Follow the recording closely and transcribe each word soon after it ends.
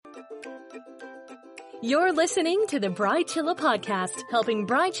You're listening to the Bridechilla podcast, helping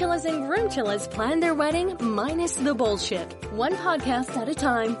bridechillas and groomchillas plan their wedding minus the bullshit. One podcast at a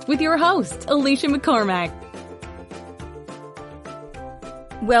time with your host, Alicia McCormack.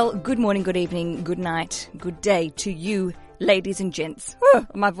 Well, good morning, good evening, good night, good day to you, ladies and gents.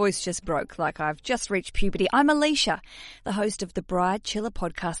 My voice just broke like I've just reached puberty. I'm Alicia, the host of the Bridechilla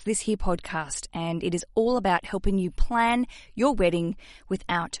podcast, this here podcast, and it is all about helping you plan your wedding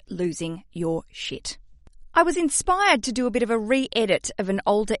without losing your shit. I was inspired to do a bit of a re-edit of an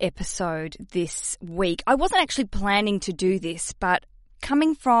older episode this week. I wasn't actually planning to do this, but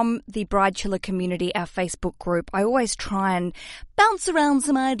coming from the Bridechilla community, our Facebook group, I always try and bounce some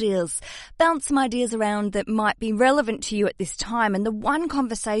ideas around that might be relevant to you at this time. And the one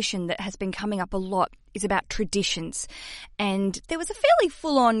conversation that has been coming up a lot is about traditions. And there was a fairly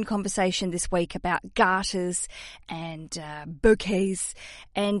full-on conversation this week about garters and bouquets.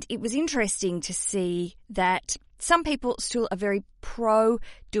 And it was interesting to see that some people still are very pro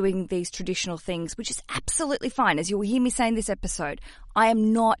doing these traditional things, which is absolutely fine. As you'll hear me say in this episode, I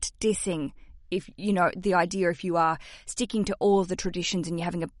am not dissing if you are sticking to all of the traditions and you're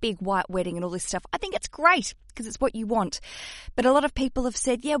having a big white wedding and all this stuff. I think it's great because it's what you want. But a lot of people have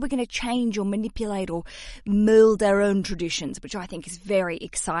said, yeah, we're going to change or manipulate or mold our own traditions, which I think is very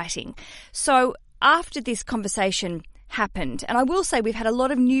exciting. So after this conversation happened, and I will say we've had a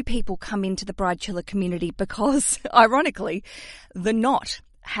lot of new people come into the Bridechilla community because, ironically, The Knot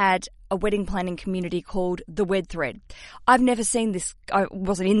had a wedding planning community called The Wed Thread. I've never seen this. I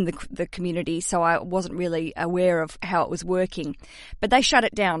wasn't in the community, so I wasn't really aware of how it was working. But they shut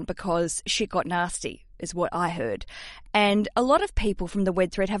it down because shit got nasty, is what I heard. And a lot of people from the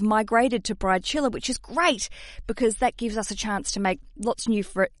Wed Thread have migrated to Bridechilla, which is great because that gives us a chance to make lots of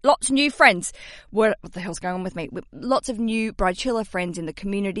new friends. What the hell's going on with me? Lots of new Bridechilla friends in the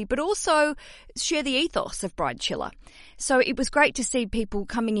community, but also share the ethos of Bridechilla. So it was great to see people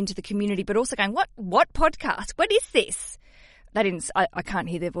coming into the community, but also going, what podcast? What is this? I can't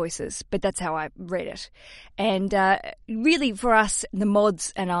hear their voices, but that's how I read it. And really for us, the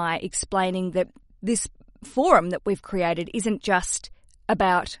mods and I, explaining that this forum that we've created isn't just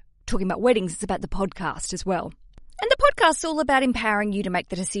about talking about weddings, it's about the podcast as well. And the podcast's all about empowering you to make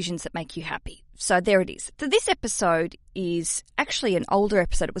the decisions that make you happy. So there it is. So this episode is actually an older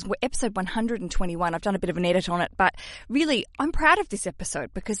episode. It was episode 121. I've done a bit of an edit on it, but really I'm proud of this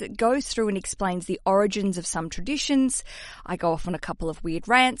episode because it goes through and explains the origins of some traditions. I go off on a couple of weird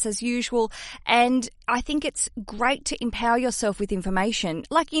rants as usual, and I think it's great to empower yourself with information,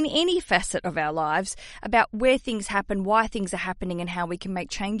 like in any facet of our lives, about where things happen, why things are happening, and how we can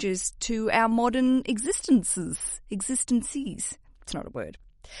make changes to our modern existences. It's not a word.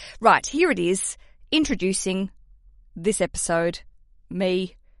 Right, here it is, introducing this episode,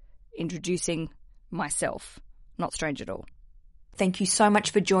 me introducing myself. Not strange at all. Thank you so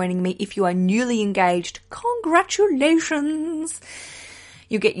much for joining me. If you are newly engaged, congratulations.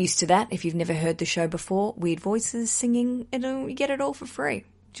 You'll get used to that if you've never heard the show before. Weird voices, singing, you get it all for free.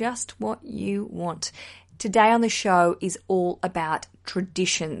 Just what you want. Today on the show is all about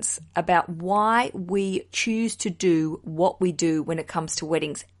traditions, about why we choose to do what we do when it comes to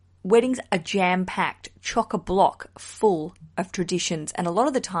weddings. Weddings are jam-packed, chock-a-block, full of traditions, and a lot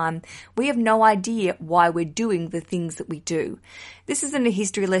of the time we have no idea why we're doing the things that we do. This isn't a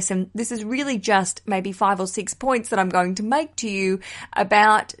history lesson. This is really just maybe 5 or 6 points that I'm going to make to you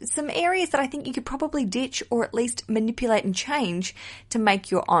about some areas that I think you could probably ditch or at least manipulate and change to make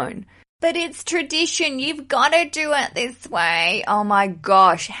your own. But it's tradition. You've got to do it this way. Oh my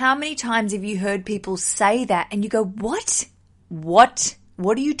gosh. How many times have you heard people say that and you go, what?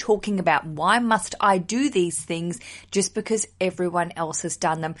 What are you talking about? Why must I do these things just because everyone else has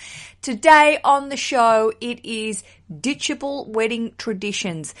done them? Today on the show, it is ditchable wedding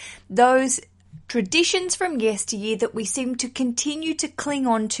traditions. Those traditions from yesteryear that we seem to continue to cling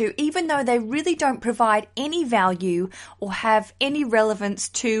on to, even though they really don't provide any value or have any relevance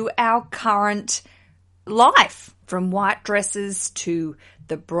to our current life. From white dresses to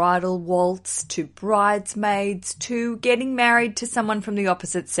the bridal waltz to bridesmaids to getting married to someone from the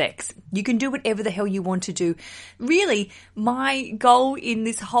opposite sex. You can do whatever the hell you want to do. Really, my goal in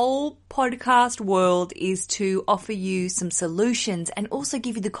this whole podcast world is to offer you some solutions and also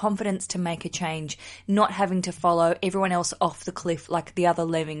give you the confidence to make a change, not having to follow everyone else off the cliff like the other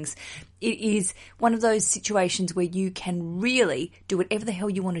lemmings. It is one of those situations where you can really do whatever the hell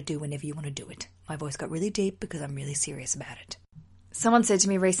you want to do whenever you want to do it. My voice got really deep because I'm really serious about it. Someone said to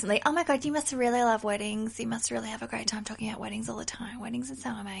me recently, oh my God, you must really love weddings. You must really have a great time talking about weddings all the time. Weddings are so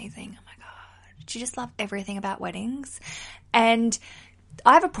amazing. Oh my God. Do you just love everything about weddings? And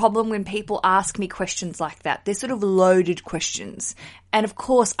I have a problem when people ask me questions like that. They're sort of loaded questions. And of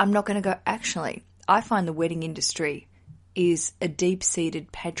course, I'm not going to go, actually, I find the wedding industry is a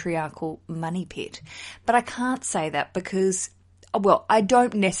deep-seated patriarchal money pit. But I can't say that because, well, I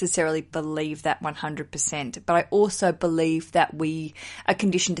don't necessarily believe that 100%, but I also believe that we are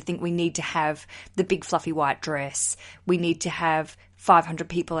conditioned to think we need to have the big fluffy white dress, we need to have 500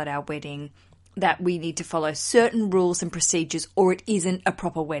 people at our wedding, that we need to follow certain rules and procedures, or it isn't a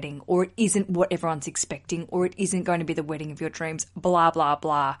proper wedding, or it isn't what everyone's expecting, or it isn't going to be the wedding of your dreams, blah, blah,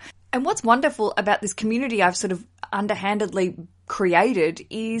 blah. And what's wonderful about this community I've sort of underhandedly created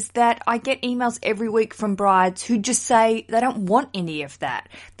is that I get emails every week from brides who just say they don't want any of that.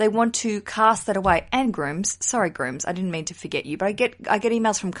 They want to cast that away. And grooms, sorry grooms, I didn't mean to forget you, but I get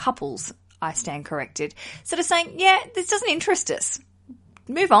emails from couples, I stand corrected, sort of saying, yeah, this doesn't interest us.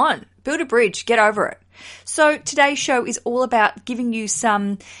 Move on, build a bridge, get over it. So today's show is all about giving you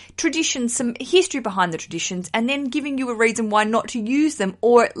some traditions, some history behind the traditions, and then giving you a reason why not to use them,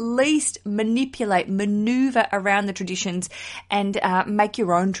 or at least maneuver around the traditions and make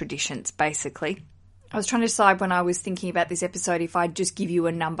your own traditions, basically. I was trying to decide when I was thinking about this episode if I'd just give you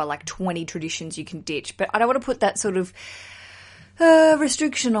a number like 20 traditions you can ditch, but I don't want to put that sort of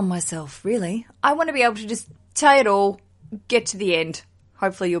restriction on myself, really. I want to be able to just tell you it all, get to the end.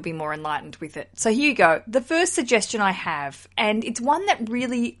 Hopefully you'll be more enlightened with it. So here you go. The first suggestion I have, and it's one that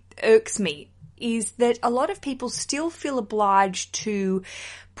really irks me, is that a lot of people still feel obliged to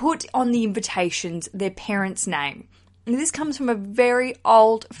put on the invitations their parents' name. And this comes from a very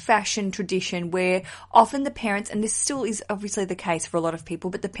old-fashioned tradition where often the parents, and this still is obviously the case for a lot of people,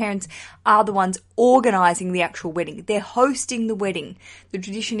 but the parents are the ones organising the actual wedding. They're hosting the wedding. The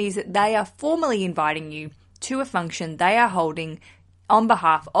tradition is that they are formally inviting you to a function they are holding on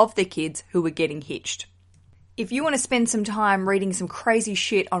behalf of the kids who are getting hitched. If you want to spend some time reading some crazy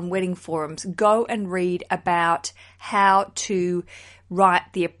shit on wedding forums, go and read about how to write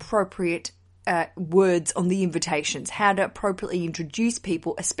the appropriate words on the invitations, how to appropriately introduce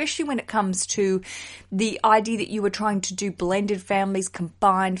people, especially when it comes to the idea that you are trying to do blended families,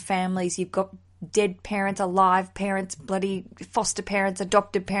 combined families. You've got dead parents, alive parents, bloody foster parents,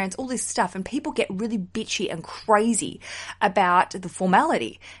 adopted parents, all this stuff. And people get really bitchy and crazy about the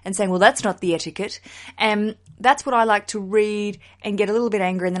formality and saying, well, that's not the etiquette. And that's what I like to read and get a little bit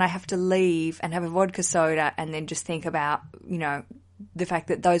angry, and then I have to leave and have a vodka soda and then just think about, you know, the fact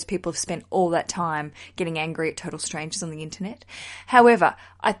that those people have spent all that time getting angry at total strangers on the internet. However,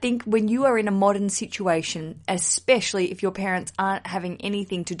 I think when you are in a modern situation, especially if your parents aren't having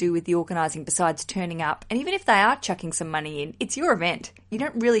anything to do with the organising besides turning up, and even if they are chucking some money in, it's your event. You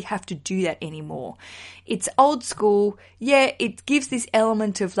don't really have to do that anymore. It's old school. Yeah, it gives this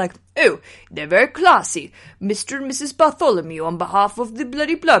element of like, oh, they're very classy. Mr. and Mrs. Bartholomew, on behalf of the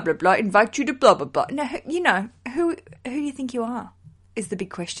bloody blah, blah, blah, invite you to blah, blah, blah. Now, you know, who do you think you are? Is the big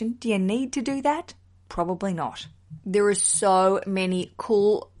question. Do you need to do that? Probably not. There are so many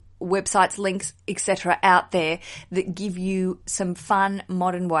cool websites, links, etc. out there that give you some fun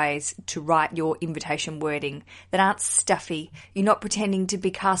modern ways to write your invitation wording that aren't stuffy. You're not pretending to be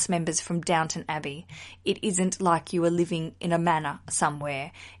cast members from Downton Abbey. It isn't like you are living in a manor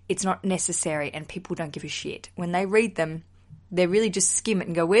somewhere. It's not necessary, and people don't give a shit. When they read them, they really just skim it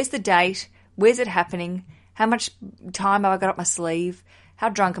and go, where's the date? Where's it happening? How much time have I got up my sleeve? How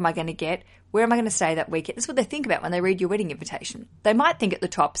drunk am I going to get? Where am I going to stay that weekend? That's what they think about when they read your wedding invitation. They might think at the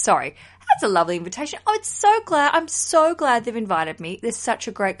top, sorry, that's a lovely invitation. Oh, I'm so glad they've invited me. They're such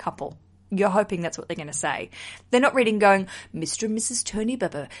a great couple. You're hoping that's what they're going to say. They're not reading going, Mr. and Mrs. Tony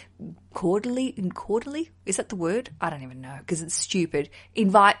Bubba, quarterly, is that the word? I don't even know because it's stupid.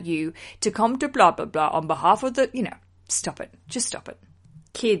 Invite you to come to blah, blah, blah on behalf of the, stop it. Just stop it.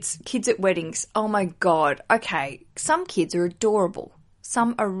 Kids at weddings. Oh my God. Okay. Some kids are adorable.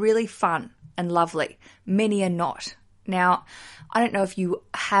 Some are really fun and lovely. Many are not. Now, I don't know if you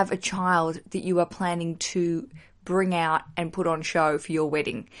have a child that you are planning to bring out and put on show for your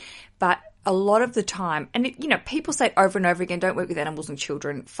wedding, but a lot of the time, and people say it over and over again, don't work with animals and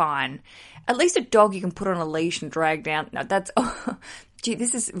children, fine. At least a dog you can put on a leash and drag down. No, that's... Gee,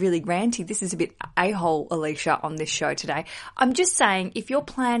 this is really ranty. This is a bit a-hole, Alicia, on this show today. I'm just saying, if you're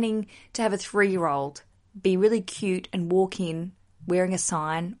planning to have a 3-year-old be really cute and walk in wearing a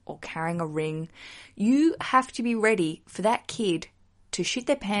sign or carrying a ring, you have to be ready for that kid to shit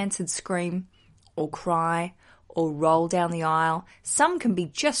their pants and scream or cry or roll down the aisle. Some can be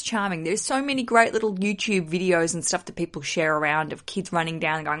just charming. There's so many great little YouTube videos and stuff that people share around of kids running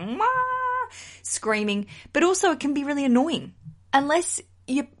down and going, Wah! Screaming. But also it can be really annoying. Unless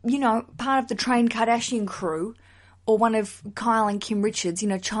you're, part of the trained Kardashian crew or one of Kyle and Kim Richards,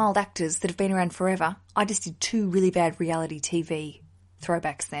 child actors that have been around forever. I just did 2 really bad reality TV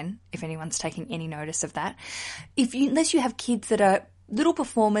throwbacks then, if anyone's taking any notice of that. Unless you have kids that are little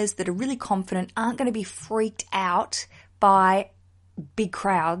performers that are really confident, aren't going to be freaked out by big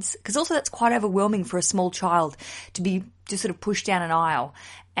crowds, because also that's quite overwhelming for a small child to be just sort of pushed down an aisle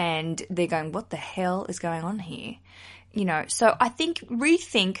and they're going, what the hell is going on here? So I think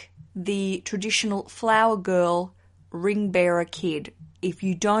rethink the traditional flower girl ring bearer kid if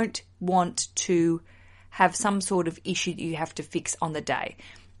you don't want to have some sort of issue that you have to fix on the day.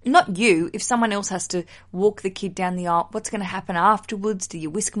 Not you. If someone else has to walk the kid down the aisle, what's going to happen afterwards? Do you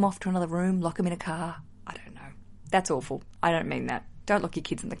whisk them off to another room, lock them in a car? I don't know. That's awful. I don't mean that. Don't lock your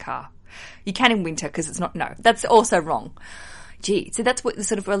kids in the car. You can in winter because it's not, no, that's also wrong. Gee, so that's what the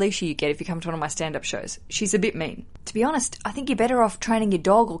sort of Alicia you get if you come to one of my stand-up shows. She's a bit mean. To be honest, I think you're better off training your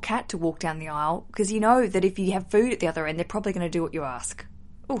dog or cat to walk down the aisle because you know that if you have food at the other end, they're probably going to do what you ask.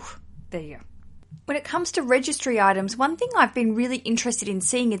 Oof, there you go. When it comes to registry items, one thing I've been really interested in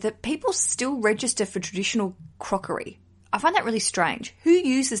seeing is that people still register for traditional crockery. I find that really strange. Who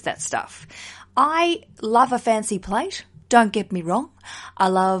uses that stuff? I love a fancy plate. Don't get me wrong. I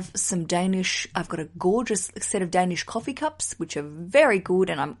love some Danish. I've got a gorgeous set of Danish coffee cups, which are very good,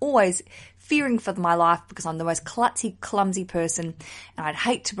 and I'm always fearing for my life because I'm the most klutzy, clumsy person, and I'd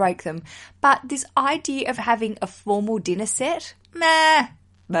hate to break them. But this idea of having a formal dinner set,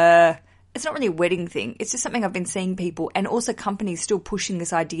 it's not really a wedding thing. It's just something I've been seeing people, and also companies still pushing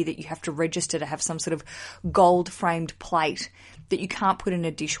this idea that you have to register to have some sort of gold-framed plate that you can't put in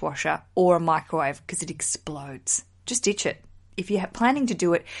a dishwasher or a microwave because it explodes. Just ditch it. If you're planning to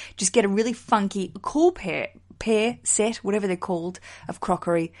do it, just get a really funky, cool pair set, whatever they're called, of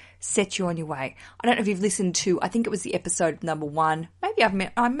crockery, set you on your way. I don't know if you've listened to, I think it was the episode number 1. Early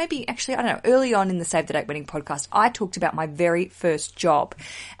on in the Save the Date Wedding podcast, I talked about my very first job.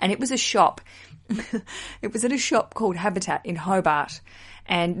 And it was a shop. It was at a shop called Habitat in Hobart.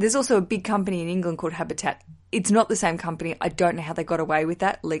 And there's also a big company in England called Habitat. It's not the same company. I don't know how they got away with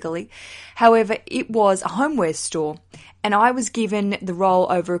that legally. However, it was a homeware store, and I was given the role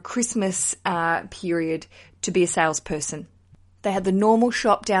over a Christmas period to be a salesperson. They had the normal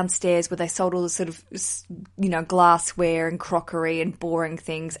shop downstairs where they sold all the sort of, glassware and crockery and boring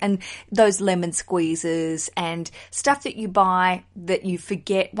things and those lemon squeezes and stuff that you buy that you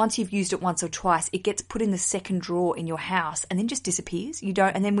forget once you've used it once or twice, it gets put in the second drawer in your house and then just disappears.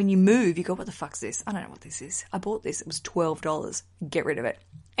 And then when you move, you go, what the fuck's this? I don't know what this is. I bought this. It was $12. Get rid of it.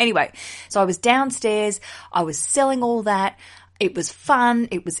 Anyway, so I was downstairs. I was selling all that. It was fun,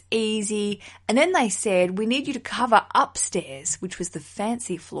 it was easy, and then they said, we need you to cover upstairs, which was the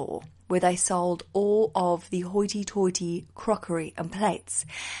fancy floor, where they sold all of the hoity-toity crockery and plates.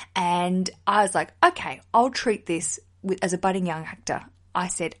 And I was like, okay, I'll treat this as a budding young actor. I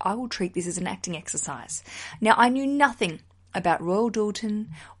said, I will treat this as an acting exercise. Now, I knew nothing about Royal Doulton,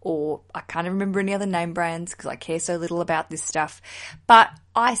 or I can't remember any other name brands because I care so little about this stuff, but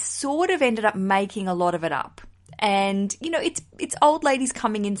I sort of ended up making a lot of it up. And, it's old ladies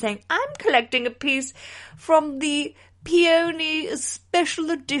coming in saying, I'm collecting a piece from the Peony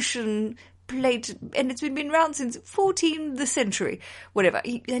Special Edition plate, and it's been around since 14th century. Whatever.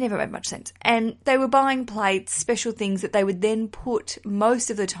 They never made much sense. And they were buying plates, special things that they would then put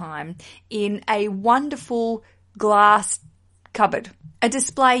most of the time in a wonderful glass cupboard. A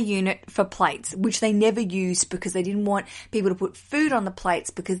display unit for plates, which they never used because they didn't want people to put food on the plates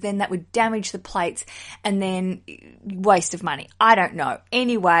because then that would damage the plates and then waste of money. I don't know.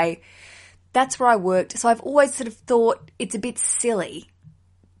 Anyway, that's where I worked. So I've always sort of thought it's a bit silly,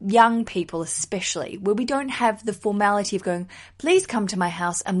 young people especially, where we don't have the formality of going, please come to my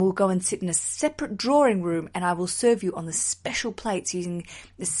house and we'll go and sit in a separate drawing room and I will serve you on the special plates using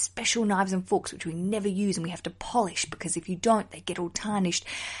the special knives and forks, which we never use and we have to polish because if you don't, they get all tarnished.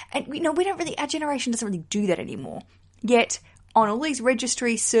 And we don't really, our generation doesn't really do that anymore. Yet, on all these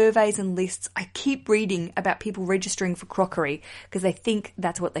registry surveys and lists, I keep reading about people registering for crockery because they think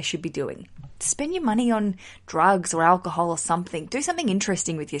that's what they should be doing. Spend your money on drugs or alcohol or something. Do something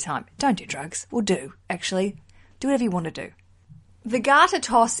interesting with your time. Don't do drugs. Or do, actually. Do whatever you want to do. The garter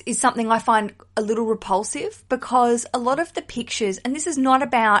toss is something I find a little repulsive because a lot of the pictures, and this is not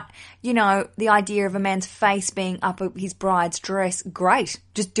about, the idea of a man's face being up his bride's dress. Great.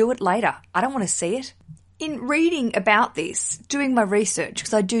 Just do it later. I don't want to see it. In reading about this, doing my research,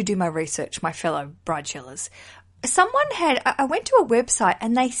 because I do my research, my fellow bride chillers, I went to a website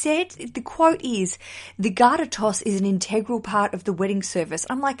and they said, the quote is, the garter toss is an integral part of the wedding service.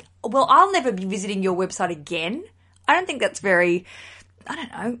 I'm like, well, I'll never be visiting your website again. I don't think that's very I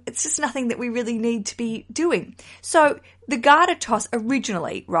don't know, it's just nothing that we really need to be doing. So the garter toss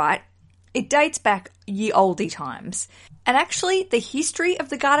originally, right, it dates back ye olde times. And actually the history of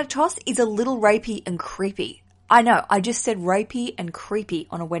the garter toss is a little rapey and creepy. I know, I just said rapey and creepy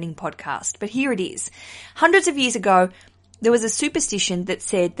on a wedding podcast, but here it is. Hundreds of years ago, there was a superstition that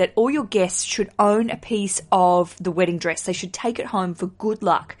said that all your guests should own a piece of the wedding dress. They should take it home for good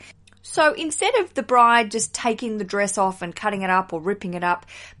luck. So instead of the bride just taking the dress off and cutting it up or ripping it up,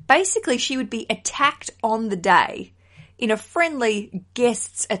 basically she would be attacked on the day in a friendly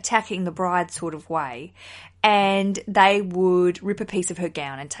guests attacking the bride sort of way, and they would rip a piece of her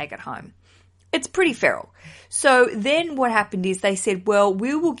gown and take it home. It's pretty feral. So then what happened is they said, well,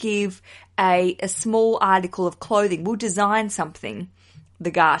 we will give a small article of clothing. We'll design something,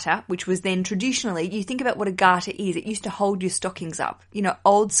 the garter, which was then traditionally, you think about what a garter is. It used to hold your stockings up. You know,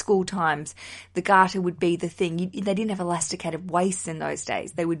 old school times, the garter would be the thing. They didn't have elasticated waists in those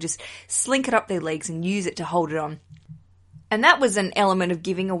days. They would just slink it up their legs and use it to hold it on. And that was an element of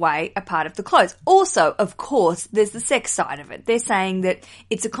giving away a part of the clothes. Also, of course, there's the sex side of it. They're saying that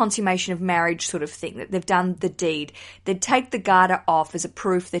it's a consummation of marriage sort of thing, that they've done the deed. They'd take the garter off as a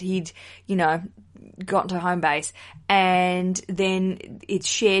proof that he'd, you know, gotten to home base, and then it's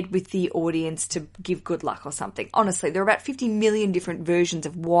shared with the audience to give good luck or something. Honestly, there are about 50 million different versions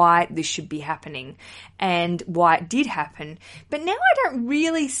of why this should be happening and why it did happen. But now I don't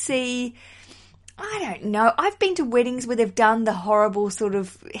really see... I don't know. I've been to weddings where they've done the horrible sort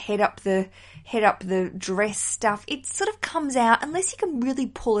of head up the dress stuff. It sort of comes out, unless you can really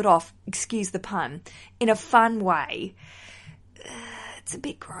pull it off, excuse the pun, in a fun way. It's a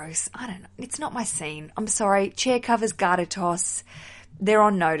bit gross. I don't know. It's not my scene. I'm sorry. Chair covers, garter toss, they're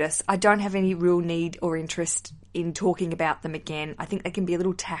on notice. I don't have any real need or interest in talking about them again. I think they can be a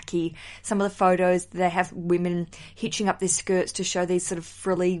little tacky. Some of the photos, they have women hitching up their skirts to show these sort of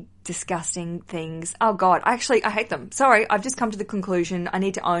frilly, disgusting things. Oh God, I hate them. Sorry, I've just come to the conclusion. I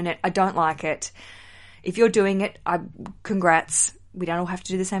need to own it. I don't like it. If you're doing it, congrats. We don't all have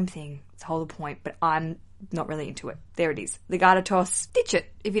to do the same thing. It's the whole point, but I'm not really into it. There it is. The garter toss, ditch it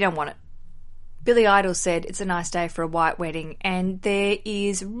if you don't want it. Billy Idol said it's a nice day for a white wedding, and there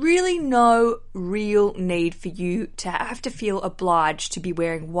is really no real need for you to have to feel obliged to be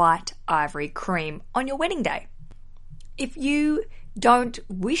wearing white ivory cream on your wedding day. If you don't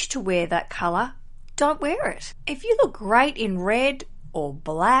wish to wear that colour, don't wear it. If you look great in red or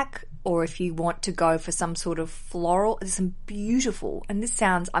black, or if you want to go for some sort of floral, there's some beautiful, and this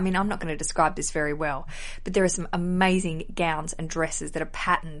sounds, I'm not going to describe this very well, but there are some amazing gowns and dresses that are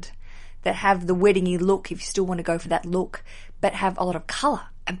patterned, that have the wedding-y look if you still want to go for that look, but have a lot of colour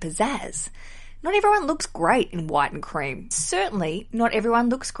and pizzazz. Not everyone looks great in white and cream. Certainly, not everyone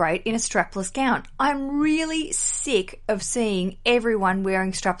looks great in a strapless gown. I'm really sick of seeing everyone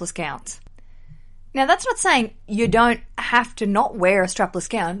wearing strapless gowns. Now, that's not saying you don't have to not wear a strapless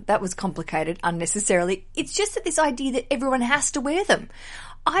gown. That was complicated unnecessarily. It's just that this idea that everyone has to wear them.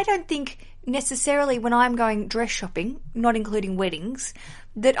 I don't think necessarily when I'm going dress shopping, not including weddings,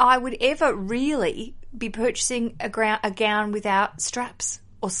 that I would ever really be purchasing a gown without straps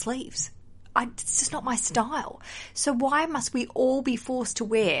or sleeves. It's just not my style. So why must we all be forced to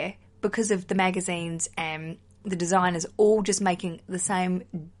wear, because of the magazines and the designers all just making the same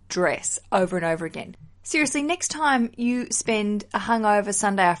dress over and over again? Seriously, next time you spend a hungover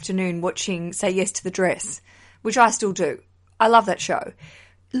Sunday afternoon watching Say Yes to the Dress, which I still do, I love that show,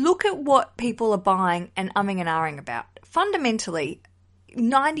 look at what people are buying and umming and ahhing about. Fundamentally,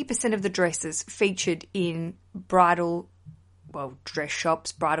 90% of the dresses featured in bridal, dress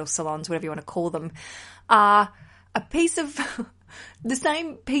shops, bridal salons, whatever you want to call them, are a piece of the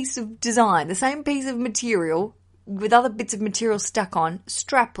same piece of design, the same piece of material with other bits of material stuck on,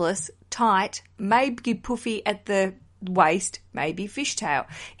 strapless, tight, maybe puffy at the waist, maybe fishtail.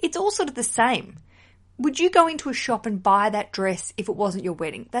 It's all sort of the same. Would you go into a shop and buy that dress if it wasn't your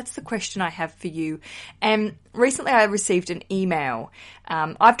wedding? That's the question I have for you. And recently I received an email.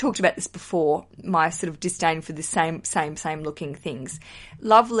 I've talked about this before, my sort of disdain for the same looking things.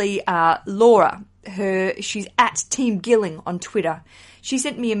 Lovely Laura, she's at Team Gilling on Twitter. She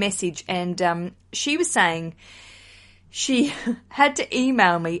sent me a message, and she was saying she had to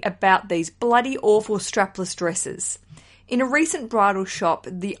email me about these bloody awful strapless dresses. In a recent bridal shop,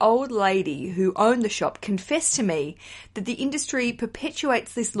 the old lady who owned the shop confessed to me that the industry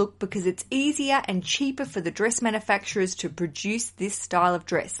perpetuates this look because it's easier and cheaper for the dress manufacturers to produce this style of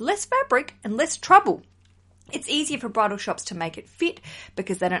dress. Less fabric and less trouble. It's easier for bridal shops to make it fit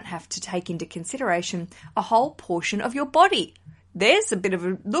because they don't have to take into consideration a whole portion of your body. There's a bit of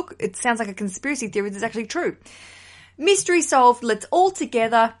a look. It sounds like a conspiracy theory that's actually true. Mystery solved. Let's all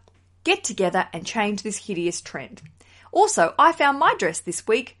get together and change this hideous trend. Also, I found my dress this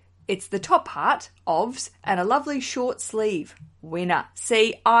week. It's the top part, OVS, and a lovely short sleeve. Winner.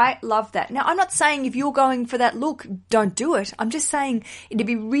 See, I love that. Now, I'm not saying if you're going for that look, don't do it. I'm just saying it'd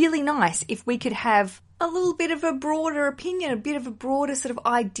be really nice if we could have a little bit of a broader opinion, a bit of a broader sort of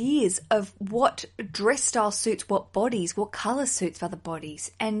ideas of what dress style suits what bodies, what colour suits other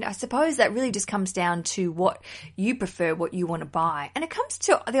bodies. And I suppose that really just comes down to what you prefer, what you want to buy. And it comes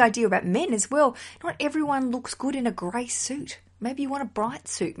to the idea about men as well. Not everyone looks good in a grey suit. Maybe you want a bright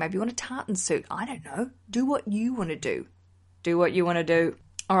suit. Maybe you want a tartan suit. I don't know. Do what you want to do. Do what you want to do.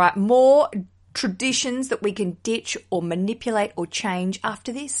 All right, more traditions that we can ditch or manipulate or change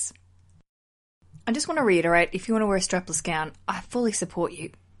after this. I just want to reiterate, if you want to wear a strapless gown, I fully support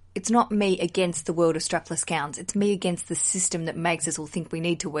you. It's not me against the world of strapless gowns. It's me against the system that makes us all think we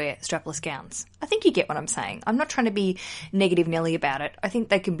need to wear strapless gowns. I think you get what I'm saying. I'm not trying to be negative Nelly about it. I think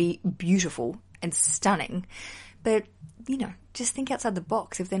they can be beautiful and stunning. But, you know, just think outside the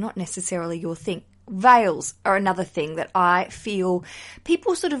box if they're not necessarily your thing. Veils are another thing that I feel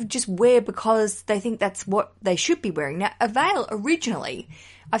people sort of just wear because they think that's what they should be wearing. Now, a veil originally,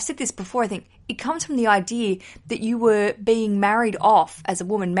 I've said this before, I think, it comes from the idea that you were being married off, as a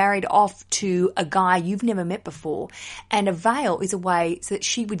woman, married off to a guy you've never met before. And a veil is a way so that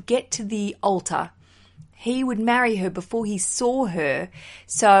she would get to the altar. He would marry her before he saw her,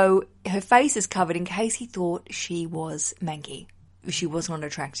 so her face is covered in case he thought she was manky, she was not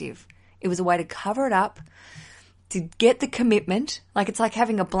attractive. It was a way to cover it up, to get the commitment. Like, it's like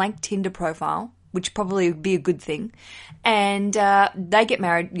having a blank Tinder profile, which probably would be a good thing. And they get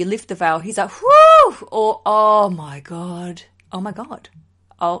married, you lift the veil, he's like, whoo! Or, oh my God. Oh my God.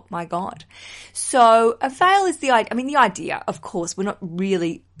 Oh my God. So a veil is the idea, of course, we're not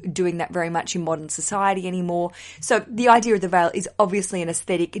really doing that very much in modern society anymore. So the idea of the veil is obviously an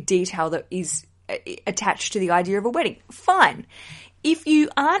aesthetic detail that is attached to the idea of a wedding. Fine. If you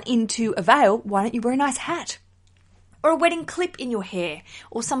aren't into a veil, why don't you wear a nice hat? Or a wedding clip in your hair,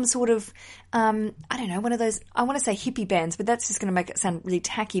 or some sort of, I don't know, one of those, I want to say hippie bands, but that's just going to make it sound really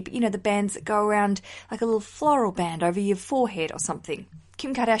tacky, but you know, the bands that go around like a little floral band over your forehead or something.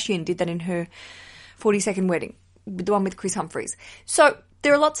 Kim Kardashian did that in her 42nd wedding, the one with Chris Humphries. So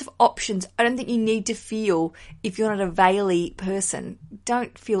there are lots of options. I don't think you need to feel, if you're not a veil-y person,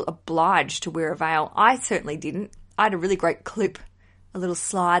 don't feel obliged to wear a veil. I certainly didn't. I had a really great clip, a little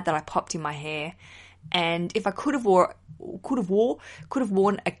slide that I popped in my hair. And if I could have worn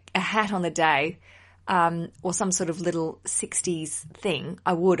a hat on the day, or some sort of little 60s thing,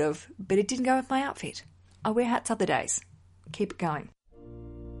 I would have, but it didn't go with my outfit. I wear hats other days. Keep it going.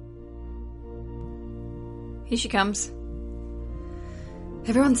 Here she comes.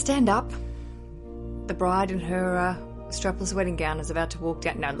 Everyone stand up. The bride in her strapless wedding gown is about to walk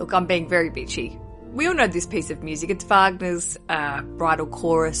down. No, look, I'm being very bitchy. We all know this piece of music. It's Wagner's bridal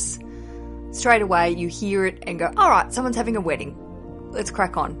chorus. Straight away, you hear it and go, all right, someone's having a wedding. Let's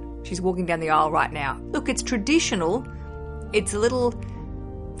crack on. She's walking down the aisle right now. Look, it's traditional. It's a little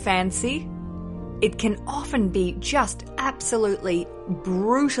fancy. It can often be just absolutely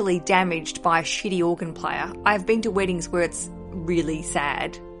brutally damaged by a shitty organ player. I've been to weddings where it's really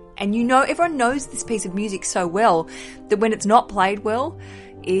sad. And you know, everyone knows this piece of music so well that when it's not played well,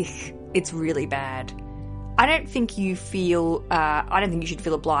 it's really bad. I don't think you should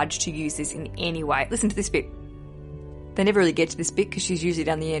feel obliged to use this in any way. Listen to this bit. They never really get to this bit because she's usually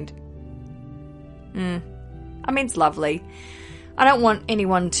down the end. I mean, it's lovely. I don't want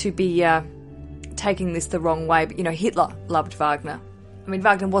anyone to be taking this the wrong way, but you know, Hitler loved Wagner. I mean,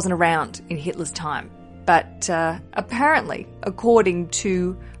 Wagner wasn't around in Hitler's time, but apparently, according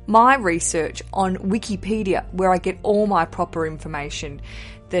to my research on Wikipedia, where I get all my proper information,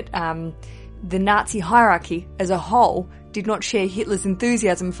 that the Nazi hierarchy as a whole did not share Hitler's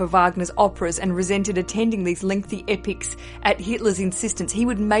enthusiasm for Wagner's operas and resented attending these lengthy epics at Hitler's insistence. He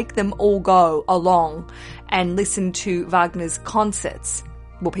would make them all go along and listen to Wagner's concerts,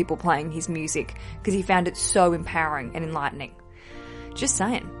 well, people playing his music, because he found it so empowering and enlightening. Just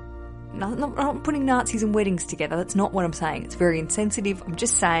saying. Not putting Nazis and weddings together. That's not what I'm saying. It's very insensitive. I'm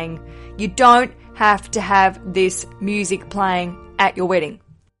just saying you don't have to have this music playing at your wedding.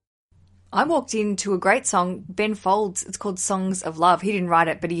 I walked into a great song, Ben Folds. It's called Songs of Love. He didn't write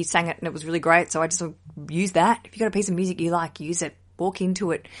it, but he sang it and it was really great. So I just used that. If you've got a piece of music you like, use it. Walk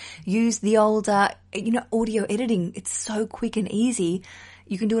into it. Use the old, audio editing. It's so quick and easy.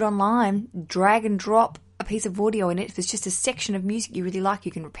 You can do it online. Drag and drop a piece of audio in it. If it's just a section of music you really like,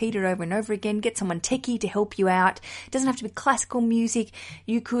 you can repeat it over and over again. Get someone techie to help you out. It doesn't have to be classical music.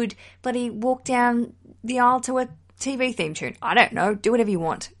 You could bloody walk down the aisle to a TV theme tune. I don't know. Do whatever you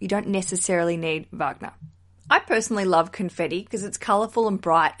want. You don't necessarily need Wagner. I personally love confetti because it's colourful and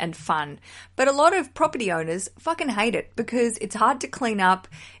bright and fun. But a lot of property owners fucking hate it because it's hard to clean up.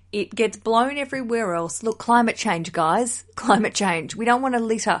 It gets blown everywhere else. Look, climate change, guys. Climate change. We don't want to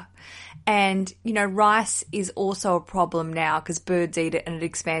litter. And, you know, rice is also a problem now because birds eat it and it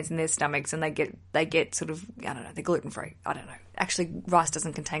expands in their stomachs and they get sort of, I don't know, they're gluten-free. I don't know. Actually, rice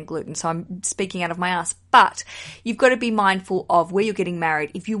doesn't contain gluten, so I'm speaking out of my ass. But you've got to be mindful of where you're getting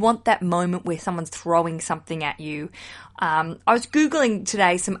married. If you want that moment where someone's throwing something at you, I was Googling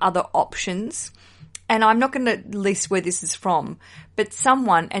today some other options. And I'm not going to list where this is from, but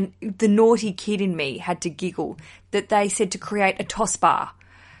someone, and the naughty kid in me had to giggle, that they said to create a toss bar.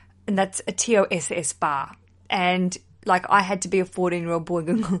 And that's a TOSS bar. And like I had to be a 14-year-old boy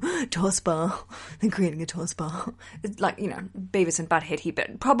going, toss bar, and creating a toss bar. It's like, you know, Beavis and Butthead here,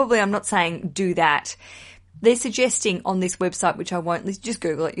 but probably I'm not saying do that. They're suggesting on this website, which I won't, just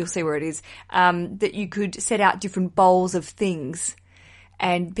Google it, you'll see where it is, that you could set out different bowls of things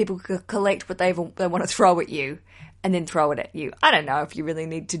and people could collect what they want to throw at you and then throw it at you. I don't know if you really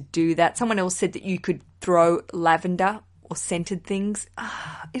need to do that. Someone else said that you could throw lavender or scented things.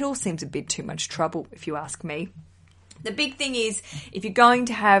 It all seems a bit too much trouble, if you ask me. The big thing is, if you're going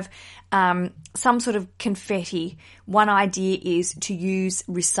to have some sort of confetti, one idea is to use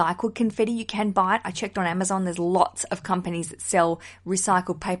recycled confetti. You can buy it. I checked on Amazon. There's lots of companies that sell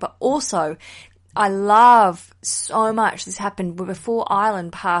recycled paper. Also, I love so much, this happened before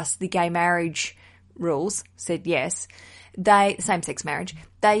Ireland passed the gay marriage rules, said yes, same-sex marriage,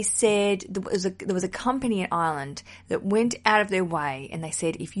 they said there was a company in Ireland that went out of their way and they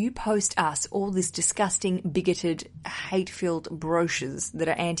said, if you post us all this disgusting, bigoted, hate-filled brochures that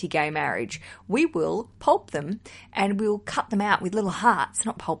are anti-gay marriage, we will pulp them and we'll cut them out with little hearts,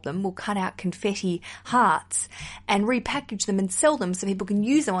 not pulp them, we'll cut out confetti hearts and repackage them and sell them so people can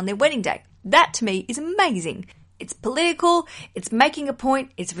use them on their wedding day. That to me is amazing. It's political, it's making a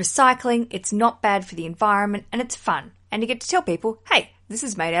point, it's recycling, it's not bad for the environment, and it's fun. And you get to tell people, hey, this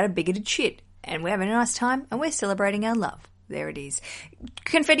is made out of bigoted shit, and we're having a nice time, and we're celebrating our love. There it is.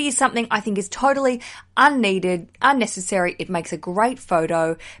 Confetti is something I think is totally unneeded, unnecessary. It makes a great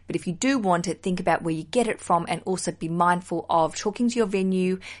photo, but if you do want it, think about where you get it from and also be mindful of talking to your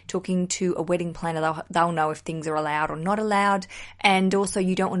venue, talking to a wedding planner. They'll know if things are allowed or not allowed. And also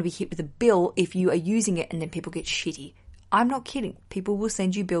you don't want to be hit with a bill if you are using it and then people get shitty. I'm not kidding. People will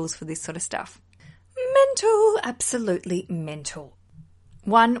send you bills for this sort of stuff. Mental, absolutely mental.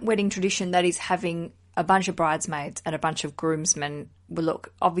 One wedding tradition that is having a bunch of bridesmaids and a bunch of groomsmen. Well,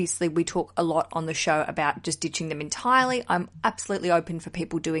 look, obviously we talk a lot on the show about just ditching them entirely. I'm absolutely open for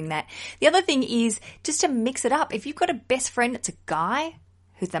people doing that. The other thing is just to mix it up. If you've got a best friend that's a guy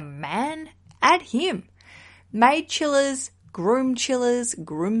who's a man, add him. Maid chillers, groom chillers,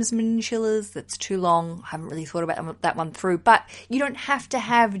 groomsmen chillers. That's too long. I haven't really thought about that one through. But you don't have to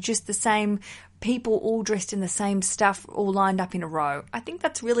have just the same people all dressed in the same stuff all lined up in a row. I think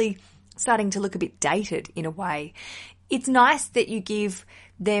that's really starting to look a bit dated in a way. It's nice that you give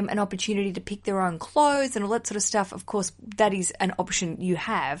them an opportunity to pick their own clothes and all that sort of stuff. Of course, that is an option you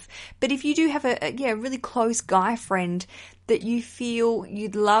have. But if you do have a really close guy friend that you feel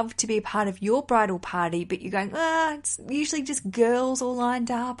you'd love to be a part of your bridal party, but you're going, it's usually just girls all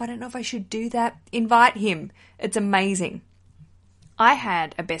lined up. I don't know if I should do that. Invite him. It's amazing. I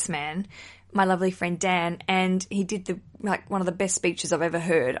had a best man, my lovely friend Dan, and he did one of the best speeches I've ever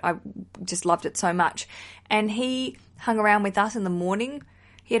heard. I just loved it so much. And he hung around with us in the morning.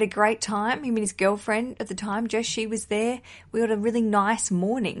 He had a great time. Him and his girlfriend at the time, Jess, she was there. We had a really nice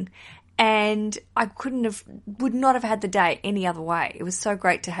morning. And I would not have had the day any other way. It was so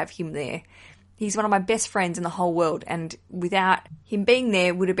great to have him there. He's one of my best friends in the whole world, and without him being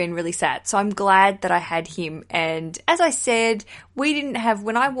there would have been really sad. So I'm glad that I had him. And as I said, when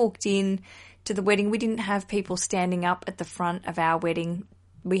I walked in to the wedding, we didn't have people standing up at the front of our wedding.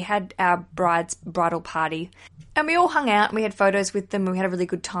 We had our bride's bridal party and we all hung out and we had photos with them and we had a really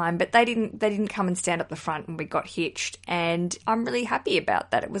good time, but they didn't come and stand up the front when we got hitched. And I'm really happy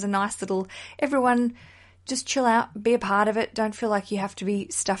about that. It was a nice little, everyone just chill out, be a part of it. Don't feel like you have to be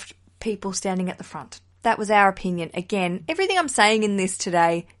stuffed people standing at the front. That was our opinion. Again, everything I'm saying in this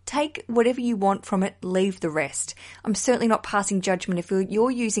today, take whatever you want from it, leave the rest. I'm certainly not passing judgment. If you're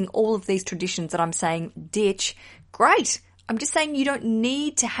using all of these traditions that I'm saying ditch, great. I'm just saying you don't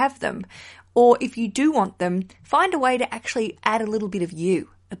need to have them. Or if you do want them, find a way to actually add a little bit of you,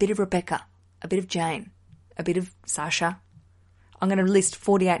 a bit of Rebecca, a bit of Jane, a bit of Sasha. I'm going to list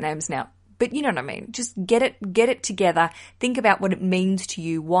 48 names now. but you know what I mean. Just get it together. Think about what it means to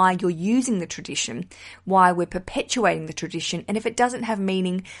you, why you're using the tradition, why we're perpetuating the tradition. And if it doesn't have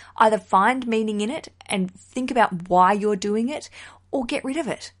meaning, either find meaning in it and think about why you're doing it, or get rid of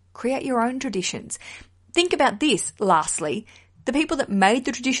it. Create your own traditions. Think about this, lastly. The people that made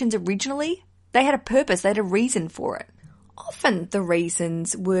the traditions originally, they had a purpose, they had a reason for it. Often the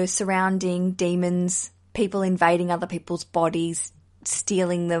reasons were surrounding demons, people invading other people's bodies,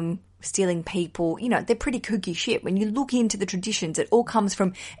 stealing them, stealing people. You know, they're pretty kooky shit. When you look into the traditions, it all comes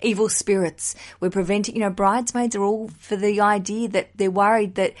from evil spirits. We're preventing, bridesmaids are all for the idea that they're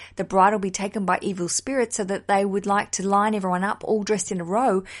worried that the bride will be taken by evil spirits, so that they would like to line everyone up all dressed in a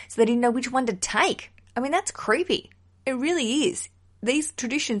row so they didn't know which one to take. I mean, that's creepy. It really is. These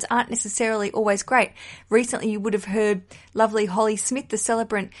traditions aren't necessarily always great. Recently, you would have heard lovely Holly Smith, the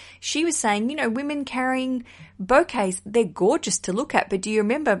celebrant. She was saying, women carrying bouquets, they're gorgeous to look at. But do you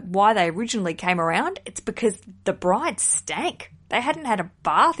remember why they originally came around? It's because the bride stank. They hadn't had a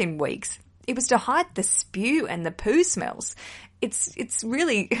bath in weeks. It was to hide the spew and the poo smells. It's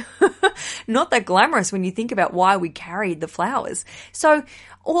really not that glamorous when you think about why we carried the flowers. So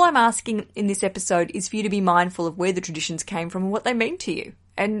all I'm asking in this episode is for you to be mindful of where the traditions came from and what they mean to you.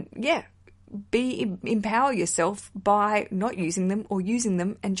 And empower yourself by not using them, or using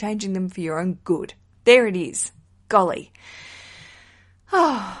them and changing them for your own good. There it is. Golly.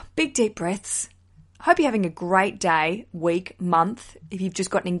 Oh, big deep breaths. Hope you're having a great day, week, month. If you've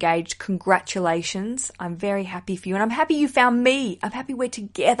just gotten engaged, congratulations. I'm very happy for you, and I'm happy you found me. I'm happy we're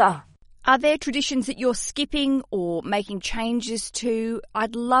together. Are there traditions that you're skipping or making changes to?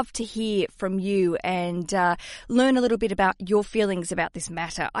 I'd love to hear from you and learn a little bit about your feelings about this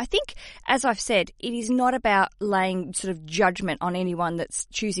matter. I think, as I've said, it is not about laying sort of judgment on anyone that's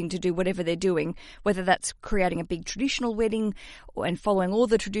choosing to do whatever they're doing, whether that's creating a big traditional wedding and following all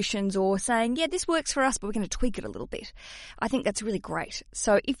the traditions, or saying, yeah, this works for us, but we're going to tweak it a little bit. I think that's really great.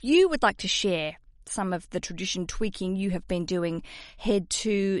 So if you would like to share some of the tradition tweaking you have been doing, head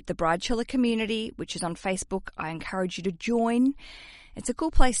to the Bride Chilla community, which is on Facebook. I encourage you to join. It's a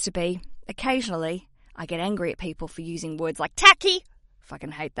cool place to be. Occasionally, I get angry at people for using words like tacky.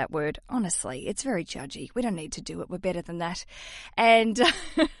 Fucking hate that word. Honestly, it's very judgy. We don't need to do it. We're better than that. And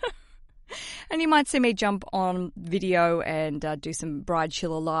and you might see me jump on video and do some Bride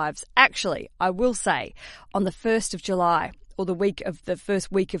Chilla lives. Actually, I will say, on the 1st of July, or the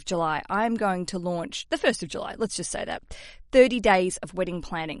first week of July, I'm going to launch, the 1st of July, let's just say that, 30 days of wedding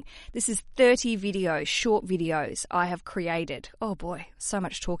planning. This is 30 videos, short videos I have created. Oh boy, so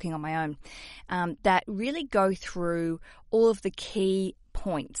much talking on my own. That really go through all of the key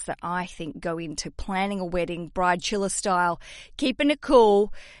points that I think go into planning a wedding, Bride Chilla style, keeping it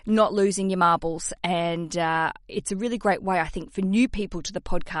cool, not losing your marbles. And it's a really great way, I think, for new people to the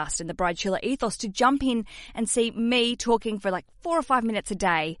podcast and the Bride Chilla ethos to jump in and see me talking for like 4 or 5 minutes a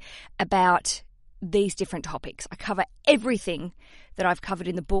day about these different topics. I cover everything that I've covered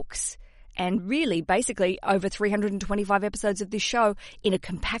in the books, and really basically over 325 episodes of this show in a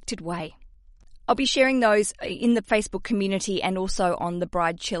compacted way. I'll be sharing those in the Facebook community and also on the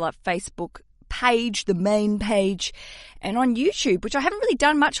Bride Chilla Facebook page, the main page, and on YouTube, which I haven't really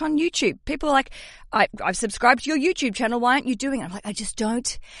done much on YouTube. People are like, I've subscribed to your YouTube channel, why aren't you doing it? I'm like, I just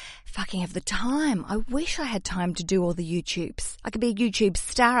don't fucking have the time. I wish I had time to do all the YouTubes. I could be a YouTube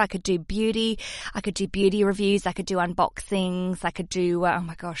star, I could do beauty reviews, I could do unboxings, I could do, oh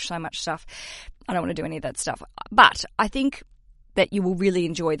my gosh, so much stuff. I don't want to do any of that stuff. But I think that you will really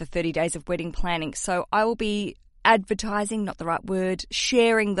enjoy the 30 days of wedding planning. So I will be advertising, not the right word,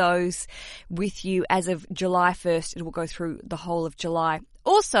 sharing those with you as of July 1st. It will go through the whole of July.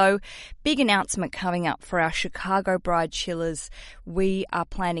 Also, big announcement coming up for our Chicago Bride Chillas. We are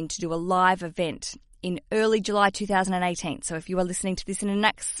planning to do a live event in early July 2018. So if you are listening to this in the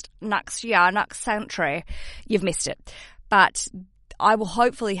next century, you've missed it. But I will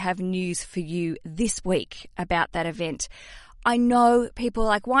hopefully have news for you this week about that event. I know people are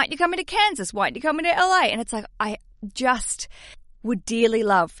like, why aren't you coming to Kansas? Why aren't you coming to LA? And it's like, I just would dearly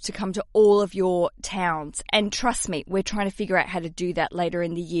love to come to all of your towns. And trust me, we're trying to figure out how to do that later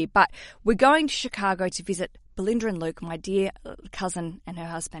in the year. But we're going to Chicago to visit Belinda and Luke, my dear cousin and her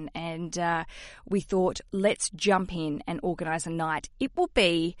husband. And we thought, let's jump in and organise a night. It will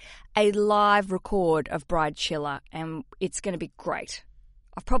be a live record of Bride Chilla, and it's going to be great.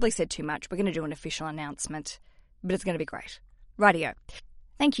 I've probably said too much. We're going to do an official announcement, but it's going to be great. Rightio.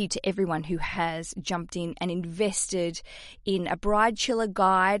 Thank you to everyone who has jumped in and invested in a Bride Chiller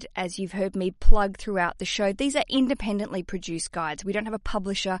guide, as you've heard me plug throughout the show. These are independently produced guides. We don't have a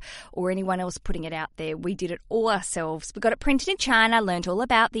publisher or anyone else putting it out there. We did it all ourselves. We got it printed in China, learned all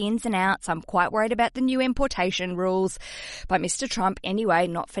about the ins and outs. I'm quite worried about the new importation rules by Mr. Trump. Anyway,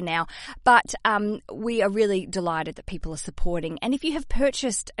 not for now. But we are really delighted that people are supporting. And if you have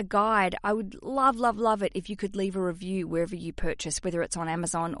purchased a guide, I would love it if you could leave a review wherever you purchase, whether it's on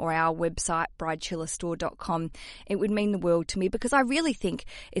Amazon or our website, bridechillerstore.com. It would mean the world to me because I really think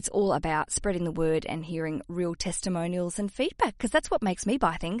it's all about spreading the word and hearing real testimonials and feedback, because that's what makes me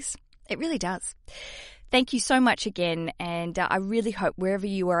buy things. It really does. Thank you so much again, and I really hope wherever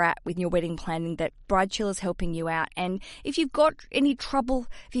you are at with your wedding planning that Bride Chiller's helping you out. And if you've got any trouble,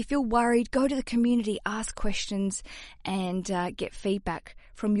 if you feel worried, go to the community, ask questions, and get feedback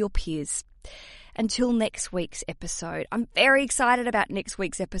from your peers. Until next week's episode. I'm very excited about next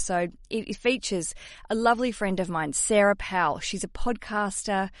week's episode. It features a lovely friend of mine, Sarah Powell. She's a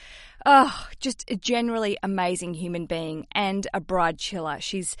podcaster, just a generally amazing human being and a bride chiller.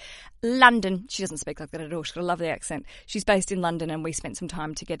 She's London. She doesn't speak like that at all. She's got a lovely accent. She's based in London, and we spent some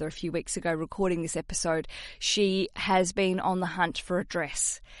time together a few weeks ago recording this episode. She has been on the hunt for a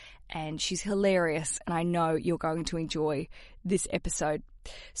dress, and she's hilarious, and I know you're going to enjoy this episode.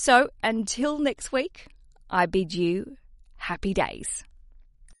 So until next week, I bid you happy days.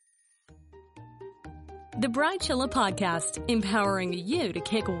 The Bride Chiller Podcast, empowering you to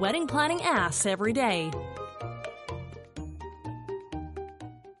kick wedding planning ass every day.